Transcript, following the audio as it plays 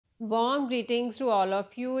Warm greetings to all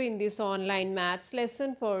of you in this online maths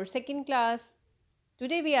lesson for second class.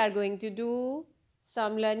 Today we are going to do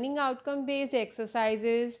some learning outcome based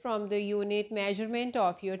exercises from the unit measurement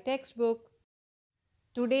of your textbook.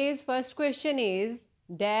 Today's first question is,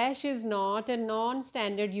 dash is not a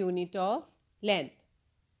non-standard unit of length.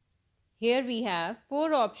 Here we have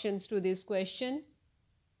four options to this question.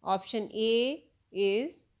 Option A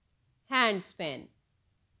is handspan.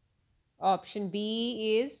 Option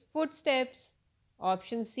B is footsteps.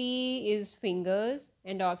 Option C is fingers.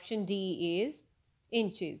 And option D is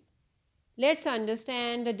inches. Let's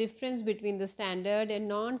understand the difference between the standard and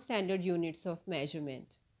non-standard units of measurement.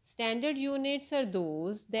 Standard units are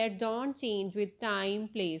those that don't change with time,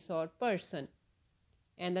 place or person.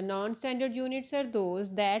 And the non-standard units are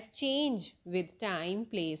those that change with time,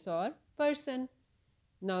 place or person.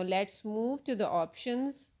 Now let's move to the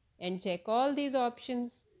options and check all these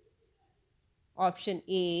options. Option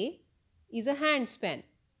A is a handspan.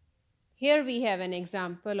 Here we have an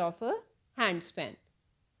example of a handspan.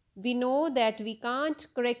 We know that we can't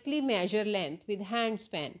correctly measure length with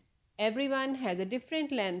handspan. Everyone has a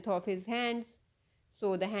different length of his hands.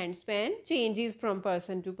 So the handspan changes from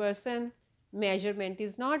person to person. Measurement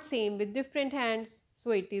is not same with different hands.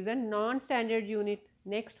 So it is a non-standard unit.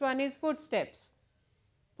 Next one is footsteps.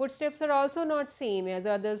 Footsteps are also not same as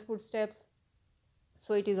others' footsteps.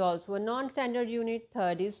 So it is also a non-standard unit.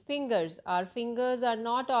 Third is fingers. Our fingers are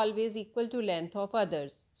not always equal to length of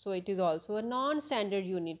others. So it is also a non-standard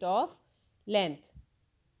unit of length.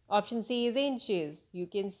 Option C is inches. You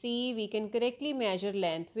can see we can correctly measure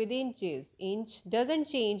length with inches. Inch doesn't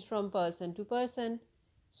change from person to person.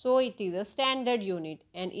 So it is a standard unit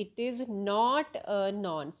and it is not a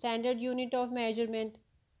non-standard unit of measurement.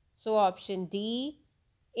 So option D,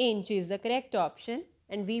 inch is the correct option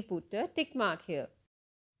and we put a tick mark here.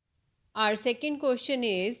 Our second question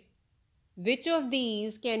is, which of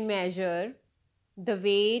these can measure the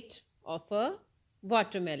weight of a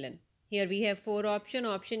watermelon? Here we have four options.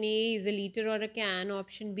 Option A is a liter or a can.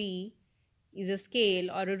 Option B is a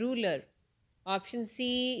scale or a ruler. Option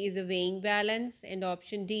C is a weighing balance. And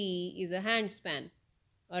option D is a handspan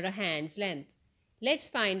or a hand's length. Let's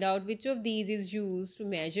find out which of these is used to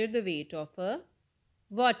measure the weight of a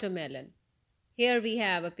watermelon. Here we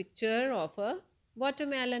have a picture of a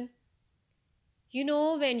watermelon. You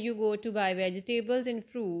know, when you go to buy vegetables and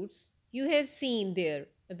fruits, you have seen there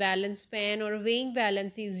a balance pan or a weighing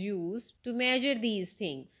balance is used to measure these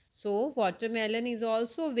things. So, watermelon is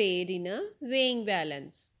also weighed in a weighing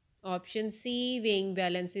balance. Option C, weighing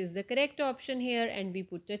balance is the correct option here and we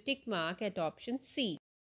put a tick mark at option C.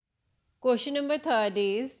 Question number third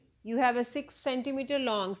is, you have a 6 centimeter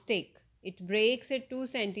long stick. It breaks at 2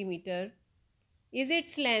 centimeter. Is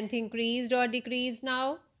its length increased or decreased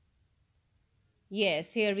now?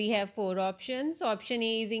 Yes, here we have four options. Option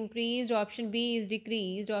A is increased, option B is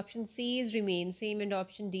decreased, option C is remain same and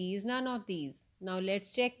option D is none of these. Now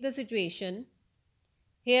let's check the situation.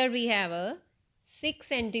 Here we have a 6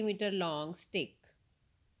 centimeter long stick.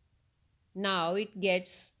 Now it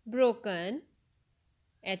gets broken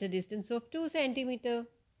at a distance of 2 centimeter.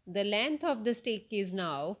 The length of the stick is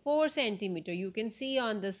now 4 centimeter. You can see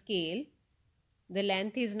on the scale the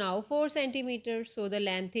length is now 4 centimeter. So the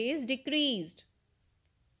length is decreased.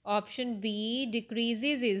 Option B,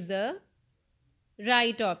 decreases, is the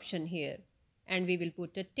right option here and we will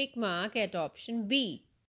put a tick mark at option B.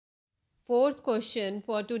 Fourth question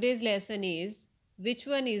for today's lesson is, which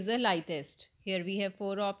one is the lightest? Here we have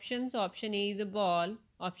four options. Option A is a ball,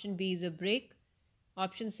 option B is a brick,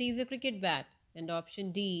 option C is a cricket bat and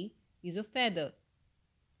option D is a feather.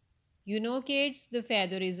 You know kids, the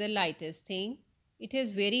feather is the lightest thing. It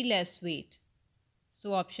has very less weight.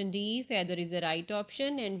 So option D, feather, is the right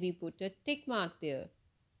option and we put a tick mark there.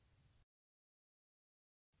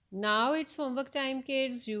 Now it's homework time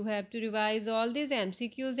kids. You have to revise all these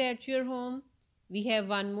MCQs at your home. We have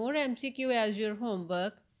one more MCQ as your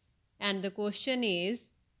homework and the question is,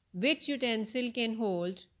 which utensil can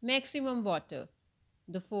hold maximum water?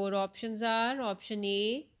 The four options are, option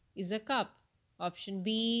A is a cup, option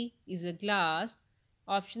B is a glass,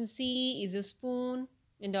 option C is a spoon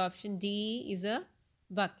and option D is a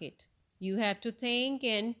bucket. You have to think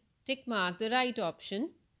and tick mark the right option.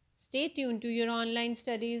 Stay tuned to your online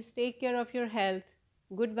studies. Take care of your health.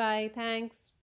 Goodbye. Thanks.